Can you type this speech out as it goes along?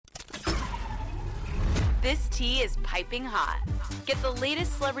This tea is piping hot. Get the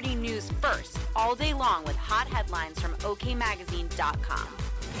latest celebrity news first all day long with hot headlines from okmagazine.com.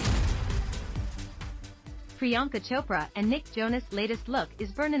 Priyanka Chopra and Nick Jonas' latest look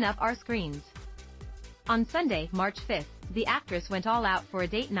is burning up our screens. On Sunday, March 5th, the actress went all out for a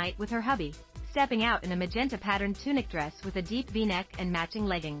date night with her hubby, stepping out in a magenta-patterned tunic dress with a deep V-neck and matching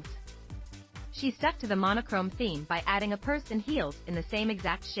leggings. She stuck to the monochrome theme by adding a purse and heels in the same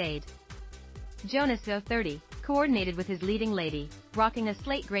exact shade. Jonas, 30, coordinated with his leading lady, rocking a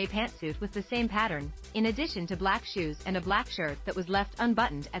slate gray pantsuit with the same pattern, in addition to black shoes and a black shirt that was left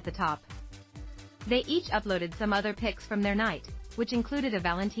unbuttoned at the top. They each uploaded some other pics from their night, which included a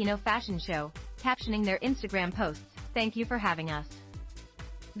Valentino fashion show, captioning their Instagram posts, "Thank you for having us."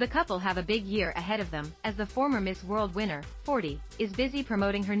 The couple have a big year ahead of them, as the former Miss World winner, 40, is busy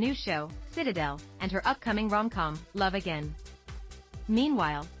promoting her new show, Citadel, and her upcoming rom-com, Love Again.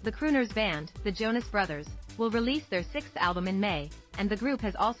 Meanwhile, the crooners band, the Jonas Brothers, will release their 6th album in May, and the group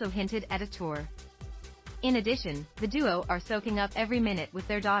has also hinted at a tour. In addition, the duo are soaking up every minute with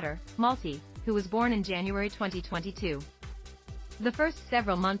their daughter, Malti, who was born in January 2022. The first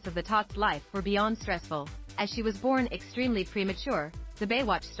several months of the tot's life were beyond stressful, as she was born extremely premature, the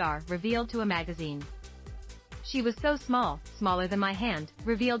Baywatch star revealed to a magazine. "She was so small, smaller than my hand,"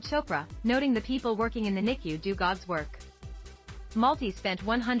 revealed Chopra, noting the people working in the NICU do God's work. Malti spent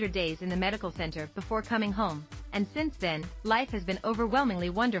 100 days in the medical center before coming home, and since then, life has been overwhelmingly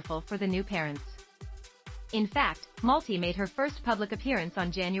wonderful for the new parents. In fact, Malti made her first public appearance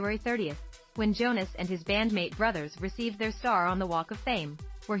on January 30th, when Jonas and his bandmate brothers received their star on the Walk of Fame,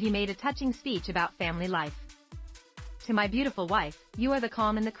 where he made a touching speech about family life. "To my beautiful wife, you are the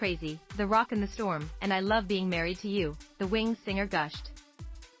calm and the crazy, the rock and the storm, and I love being married to you," the Wings singer gushed.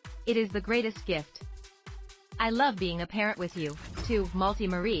 "It is the greatest gift. I love being a parent with you, too, Malti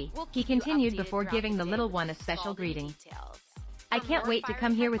Marie," he continued before giving the little one a special greeting. "I can't wait to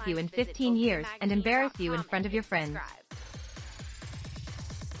come here with you in 15 years and embarrass you in front of your friends."